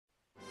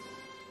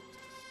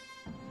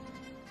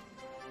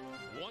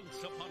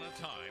Once upon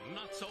a time,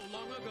 not so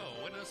long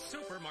ago, in a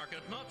supermarket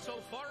not so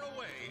far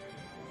away,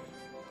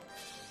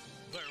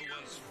 there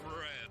was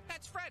Fred.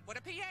 That's Fred with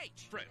a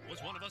PH. Fred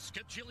was one of a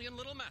skajillion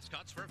little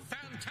mascots for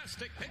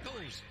Fantastic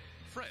Pickles.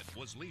 Fred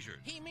was leisured.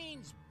 He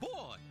means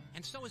bored.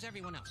 And so is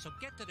everyone else. So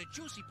get to the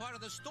juicy part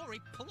of the story,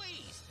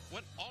 please.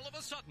 When all of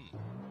a sudden,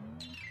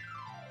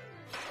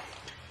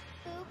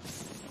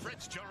 Oops.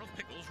 Fred's jar of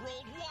pickles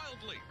rolled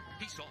wildly.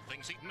 He saw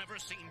things he'd never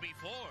seen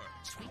before.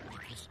 Sweet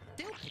pickles,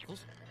 dill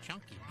pickles,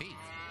 chunky beef.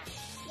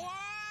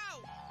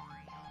 Wow!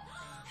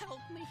 Help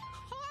me,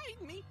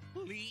 hide me,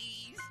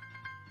 please.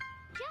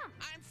 Jump.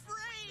 I'm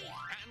free!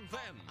 And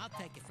then, I'll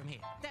take it from here.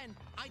 Then,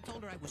 I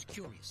told her I was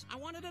curious. I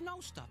wanted to know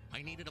stuff.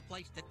 I needed a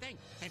place to think.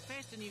 And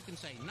faster than you can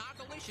say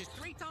Noggalicious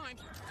 3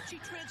 times, she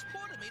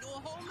transported me to a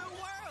whole new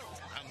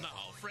world. and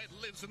now Fred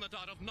lives in the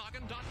dot of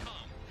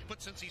Noggin.com.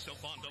 But since he's so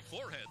fond of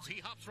foreheads, he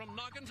hops from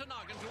noggin to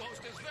noggin to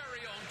host his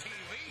very own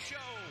TV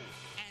show.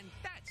 And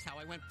that's how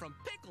I went from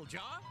pickle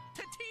jar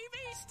to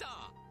TV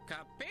star.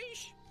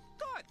 Capiche?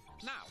 Good.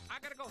 Now, I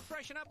gotta go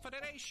freshen up for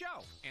today's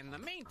show. In the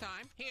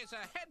meantime, here's a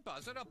head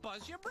buzzer to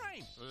buzz your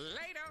brain.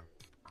 Later.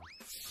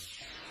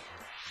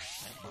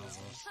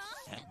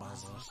 Head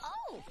buzzers.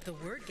 Oh! The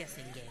word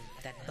guessing game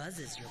that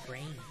buzzes your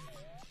brain.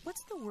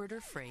 What's the word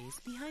or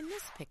phrase behind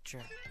this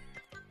picture?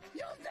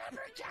 You'll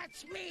never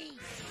catch me!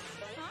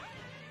 Huh?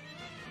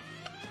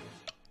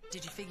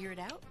 Did you figure it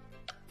out?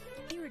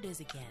 Here it is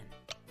again.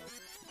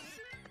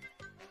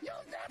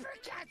 You'll never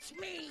catch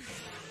me!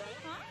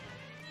 Huh?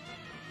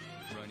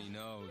 Runny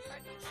nose.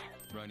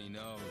 Runny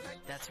nose.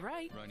 That's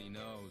right. Runny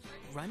nose.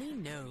 Runny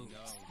nose.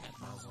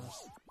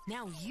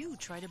 Now you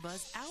try to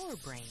buzz our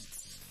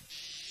brains.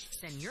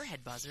 Send your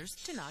head buzzers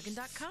to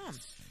Noggin.com.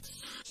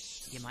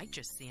 You might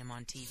just see them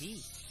on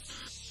TV.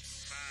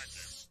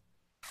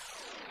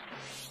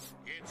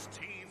 It's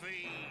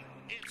TV.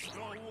 It's the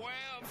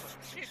web.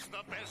 It's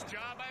the best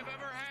job I've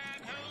ever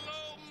had.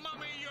 Hello,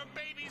 Mommy. Your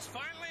baby's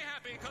finally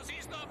happy because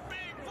he's the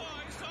big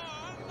voice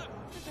on The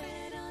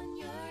Fred on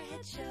Your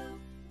Head Show.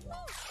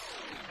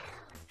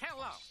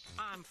 Hello,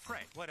 I'm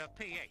Fred with a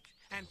PH,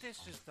 and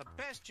this is the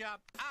best job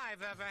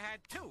I've ever had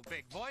too,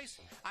 big voice.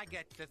 I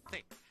get to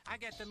think, I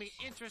get to meet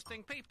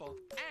interesting people,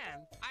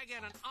 and I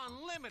get an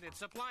unlimited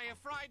supply of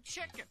fried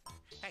chicken.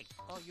 Hey,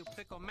 all you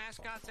pickle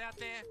mascots out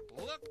there,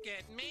 look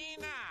at me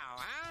now,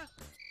 huh?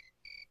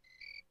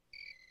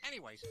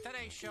 Anyways,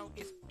 today's show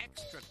is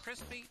extra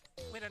crispy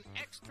with an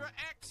extra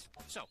X.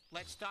 So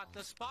let's start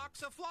the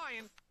sparks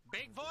a-flying.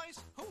 Big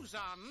voice, who's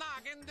our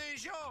Noggin du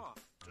jour?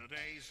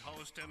 Today's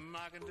host in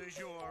Noggin du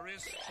jour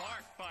is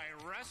sparked by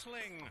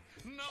wrestling,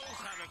 knows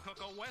how to cook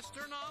a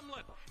Western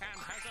omelet,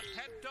 and has a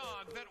pet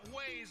dog that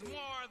weighs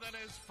more than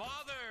his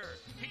father.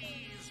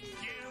 He's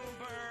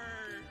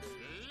Gilbert.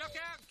 Look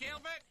out,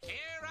 Gilbert,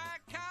 here I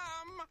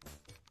come.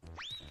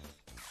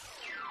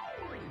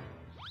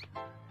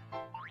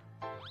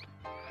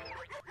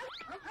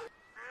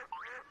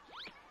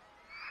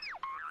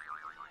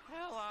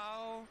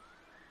 Hello,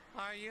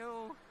 are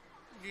you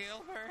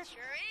Gilbert?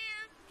 Sure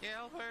am.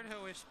 Gilbert,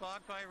 who is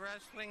sparked by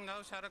wrestling,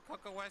 knows how to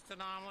cook a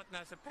Western omelet, and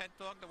has a pet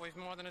dog that weighs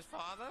more than his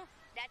father?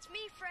 That's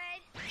me,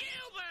 Fred.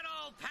 Gilbert,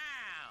 old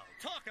pal!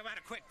 Talk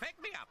about a quick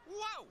pick-me-up.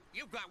 Whoa,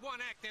 you've got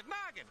one active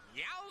noggin.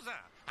 Yowza!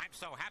 I'm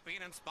so happy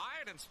and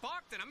inspired and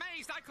sparked and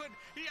amazed I could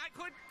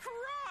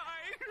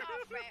cry.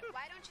 Oh, Fred,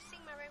 why don't you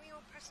sing my very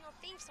own personal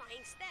theme song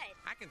instead?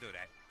 I can do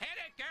that. Hit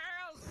it,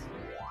 girls!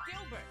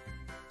 Gilbert!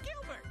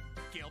 Gilbert!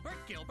 Gilbert,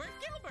 Gilbert,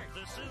 Gilbert!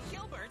 This is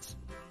Gilbert's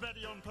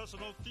very own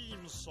personal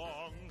theme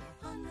song.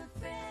 On the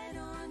Fred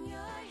on Your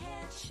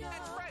Head Show.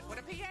 That's Fred with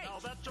a PH. Now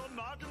that your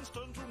noggin's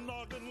turned to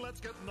noggin, let's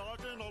get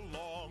noggin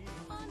along.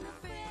 On the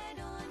Fred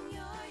on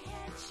Your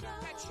Head Show.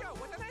 That show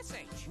with an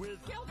SH.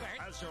 With Gilbert.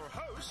 as your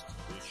host,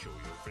 we'll show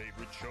your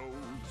favorite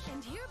shows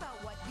And hear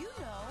about what you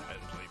know. and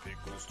play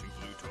pickles to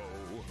Pluto.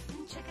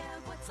 And check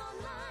out what's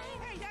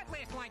online. Hey, that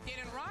last line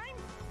didn't rhyme.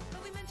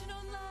 But we mentioned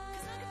online.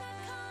 'Cause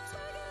Noggin.com. So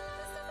we get a lot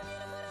of stuff for you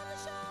to put on the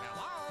show.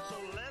 Hello? So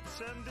let's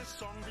end this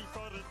song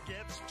before it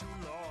gets too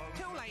long.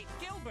 Too late,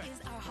 Gilbert.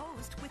 Is our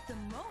host with the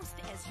most,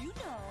 as you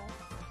know.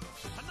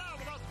 And now,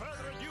 without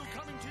further ado,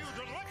 coming to you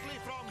directly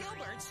from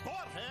Gilbert's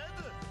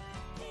forehead.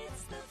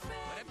 It's the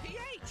Fred with a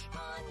PH.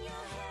 on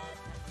Your Head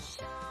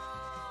Show.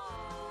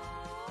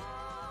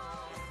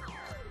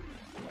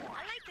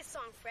 I like this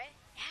song, Fred.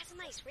 It has a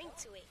nice ring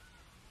to it.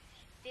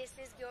 This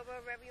is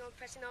Gilbert's very own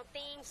personal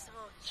theme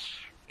song.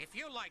 Yeah. If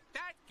you like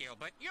that,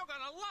 Gilbert, you're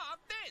gonna love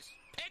this.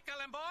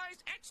 Pickling, boys.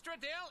 Extra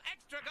dill,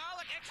 extra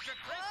garlic, extra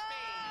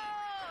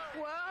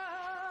crispy.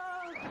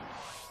 Whoa!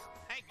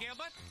 Hey,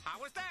 Gilbert, how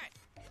was that?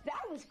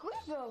 That was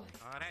Squibble.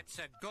 Oh, that's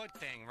a good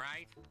thing,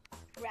 right?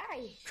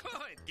 Right.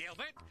 Good,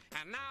 Gilbert.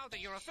 And now that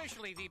you're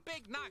officially the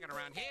big noggin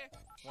around here,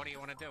 what do you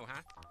want to do,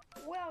 huh?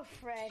 Well,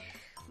 Fred,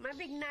 my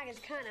big noggin's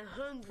kind of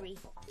hungry.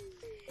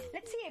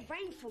 Let's see it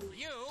brain food.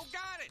 You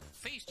got it.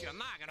 Feast your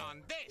noggin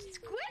on this.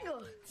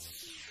 Squiggle.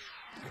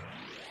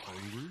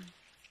 Hungry?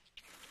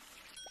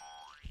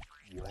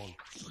 Want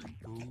some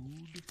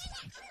food?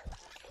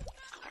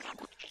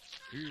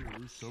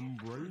 Here's some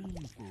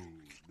brain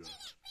food.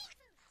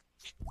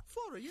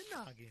 What are you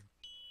noggin?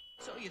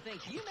 So you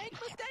think you make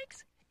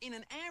mistakes? In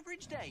an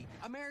average day,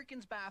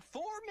 Americans buy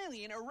 4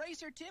 million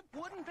eraser-tip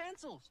wooden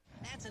pencils.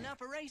 That's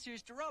enough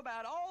erasers to rub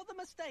out all the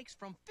mistakes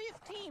from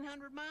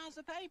 1,500 miles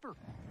of paper.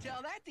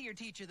 Tell that to your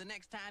teacher the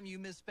next time you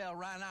misspell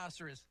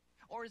rhinoceros.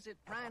 Or is it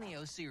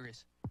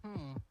rhinoceros?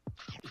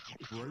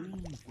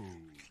 Brain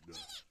food.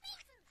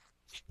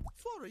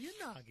 What are you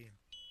noggin?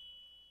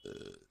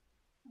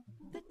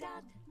 The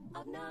dot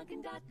of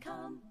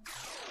Noggin.com.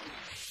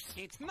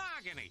 It's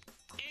nogginy.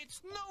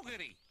 It's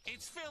nougaty.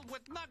 It's filled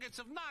with nuggets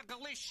of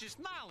noggalicious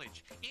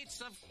knowledge. It's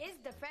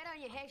the Fred on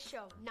Your Head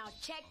show. Now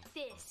check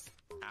this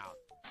out.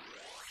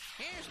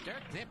 Here's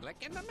Dirk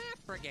Niblick in the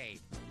Math Brigade.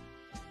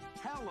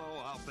 Hello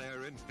out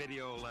there in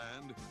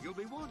Videoland. You'll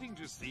be wanting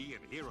to see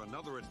and hear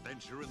another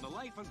adventure in the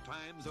life and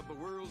times of the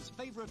world's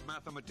favorite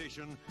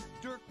mathematician,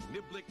 Dirk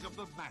Niblick of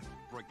the Math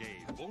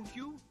Brigade, won't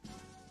you?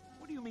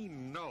 What do you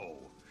mean, no?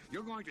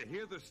 You're going to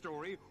hear the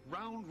story,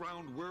 Round,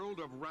 Round World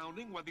of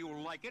Rounding, whether you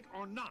like it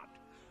or not.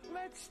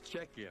 Let's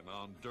check in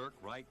on Dirk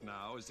right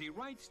now as he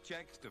writes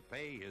checks to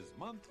pay his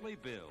monthly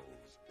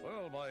bills.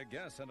 Well, my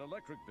gas and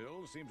electric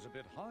bill seems a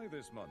bit high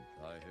this month.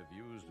 I have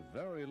used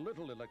very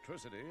little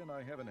electricity, and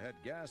I haven't had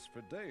gas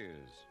for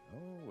days.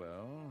 Oh,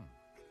 well.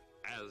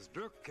 As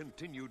Dirk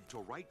continued to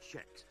write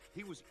checks,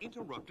 he was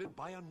interrupted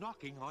by a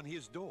knocking on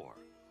his door.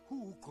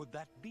 Who could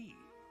that be?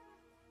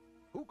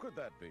 Who could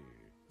that be?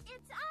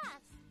 It's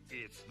us.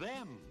 It's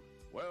them.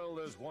 Well,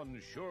 there's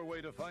one sure way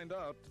to find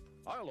out.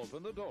 I'll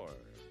open the door.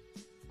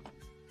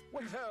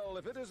 Well,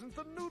 if it isn't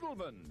the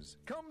Noodlemans,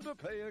 come to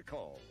pay a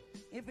call.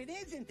 If it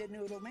isn't the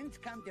Noodlemans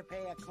come to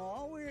pay a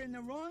call, we're in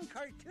the wrong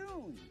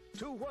cartoon.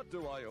 To what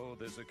do I owe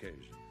this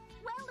occasion?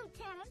 Well,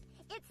 Lieutenant,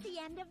 it's the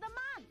end of the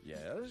month.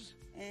 Yes?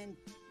 And,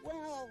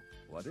 well...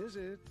 What is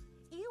it?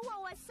 You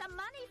owe us some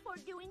money for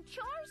doing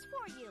chores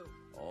for you.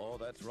 Oh,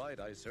 that's right,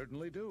 I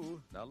certainly do.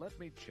 Now, let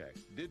me check.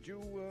 Did you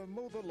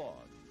mow the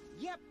lawn?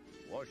 Yep.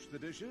 Wash the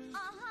dishes?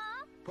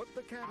 Uh-huh. Put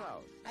the cat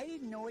out? I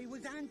didn't know he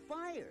was on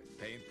fire.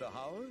 Paint the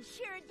house?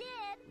 Sure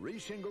did.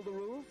 Reshingle the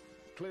roof?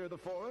 Clear the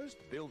forest?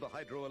 Build a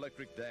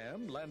hydroelectric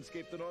dam?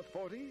 Landscape the North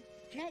 40?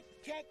 Check,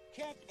 check,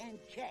 check, and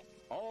check.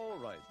 All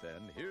right,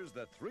 then. Here's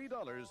the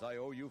 $3 I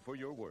owe you for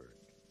your word.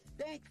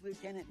 Thanks,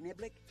 Lieutenant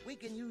Niblick. We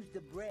can use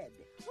the bread.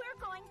 We're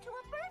going to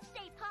a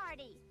birthday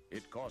party.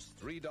 It costs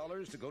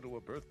 $3 to go to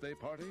a birthday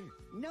party?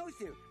 No,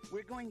 sir.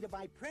 We're going to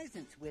buy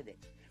presents with it.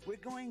 We're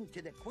going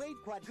to the Quade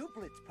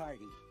Quadruplets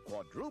party.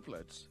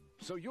 Quadruplets?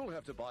 So you'll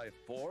have to buy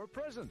 4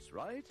 presents,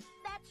 right?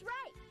 That's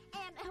right.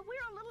 And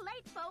we're a little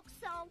late, folks,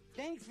 so...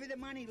 Thanks for the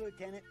money,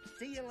 Lieutenant.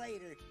 See you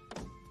later.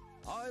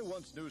 I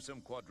once knew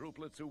some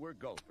quadruplets who were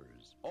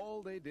golfers.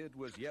 All they did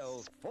was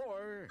yell,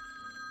 4...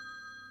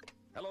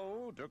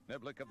 Hello, Dirk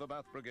Niblick of the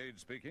Math Brigade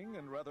speaking,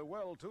 and rather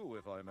well, too,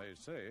 if I may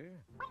say.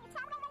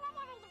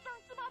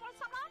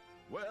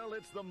 Well,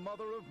 it's the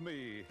mother of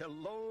me.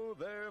 Hello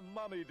there,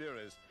 Mommy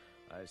dearest.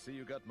 I see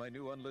you got my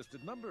new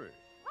unlisted number.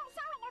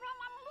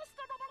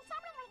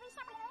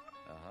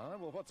 Uh-huh.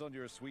 Well, what's on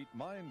your sweet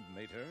mind,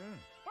 mater?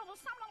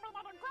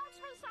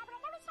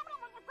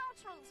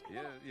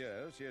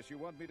 Yes, you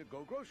want me to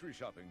go grocery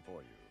shopping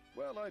for you.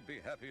 Well, I'd be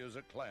happy as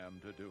a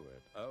clam to do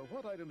it.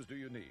 What items do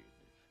you need?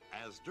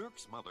 As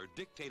Dirk's mother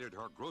dictated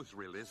her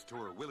grocery list to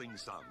her willing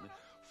son,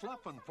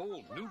 Fluff and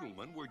Fold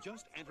Noodleman were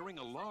just entering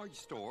a large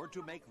store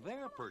to make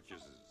their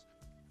purchases.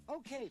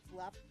 Okay,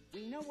 Fluff,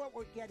 we know what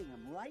we're getting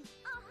them, right?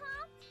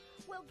 Uh-huh.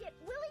 We'll get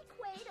Willie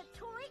Quaid a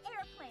toy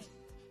airplane.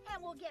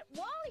 And we'll get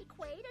Wally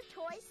Quaid a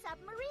toy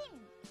submarine.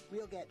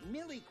 We'll get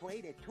Millie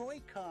Quaid a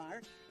toy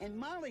car and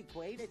Molly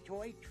Quaid a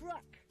toy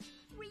truck.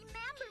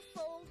 Remember,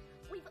 Fold,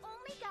 we've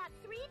only got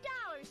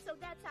 $3, so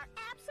that's our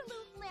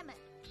absolute limit.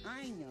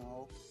 I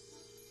know.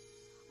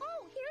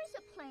 Oh, here's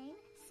a plane,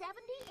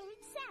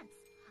 78 cents.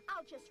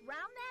 I'll just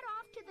round that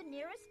off to the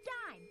nearest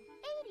dime,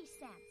 80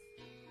 cents.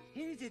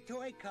 Here's a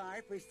toy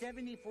car for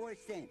 74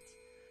 cents.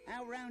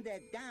 I'll round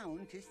that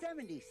down to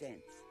 70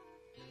 cents.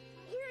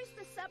 Here's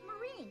the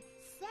submarine,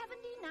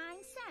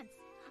 79 cents.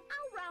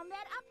 I'll round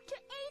that up to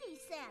 80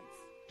 cents.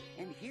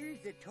 And here's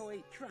the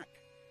toy truck,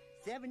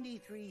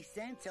 73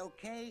 cents,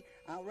 okay?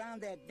 I'll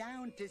round that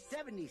down to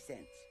 70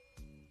 cents.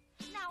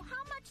 Now,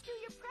 how much do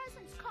your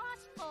presents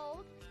cost,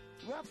 Fold?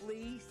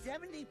 Roughly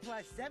 70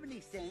 plus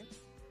 70 cents,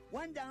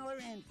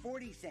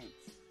 $1.40.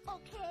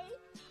 Okay,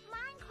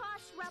 mine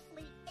costs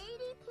roughly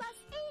 80 plus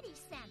 80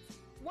 cents,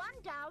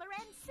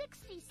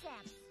 $1.60.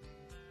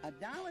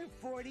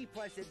 $1.40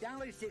 plus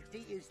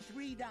 $1.60 is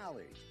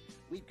 $3.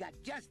 We've got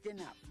just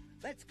enough.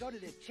 Let's go to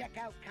the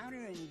checkout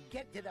counter and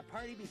get to the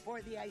party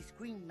before the ice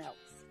cream melts.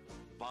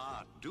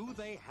 But do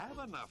they have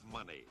enough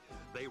money?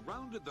 They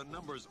rounded the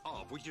numbers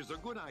off, which is a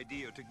good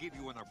idea to give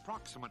you an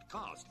approximate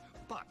cost.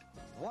 But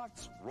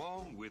what's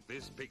wrong with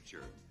this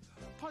picture?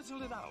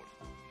 Puzzle it out.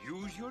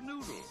 Use your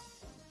noodle.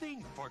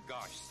 Think, for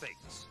gosh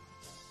sakes.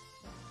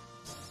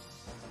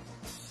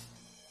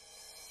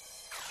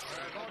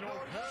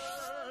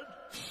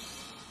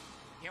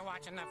 You're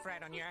watching the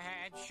Fred on Your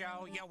Head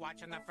Show. You're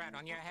watching the Fred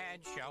on Your Head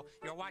Show.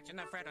 You're watching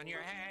the Fred on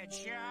Your Head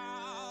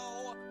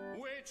Show.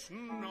 Which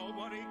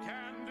nobody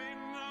can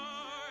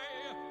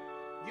deny.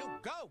 You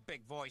go,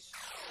 big voice.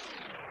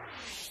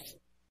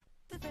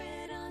 The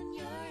Fred on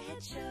Your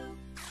Head Show.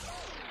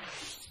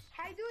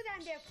 How you do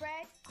down there,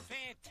 Fred?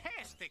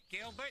 Fantastic,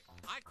 Gilbert.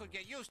 I could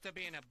get used to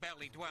being a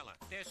belly dweller.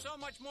 There's so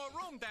much more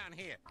room down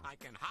here. I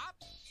can hop.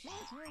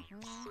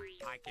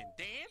 I can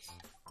dance.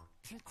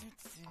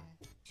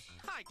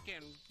 I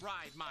can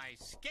ride my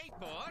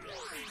skateboard.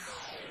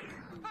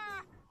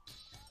 Ah.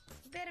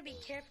 You better be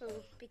careful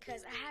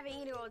because I haven't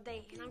eaten all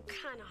day and I'm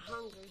kind of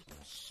hungry.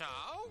 So?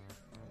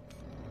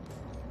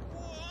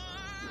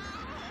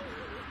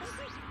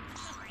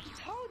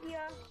 Told ya.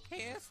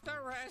 Here's the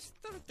rest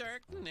of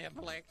Dirk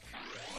Niblick.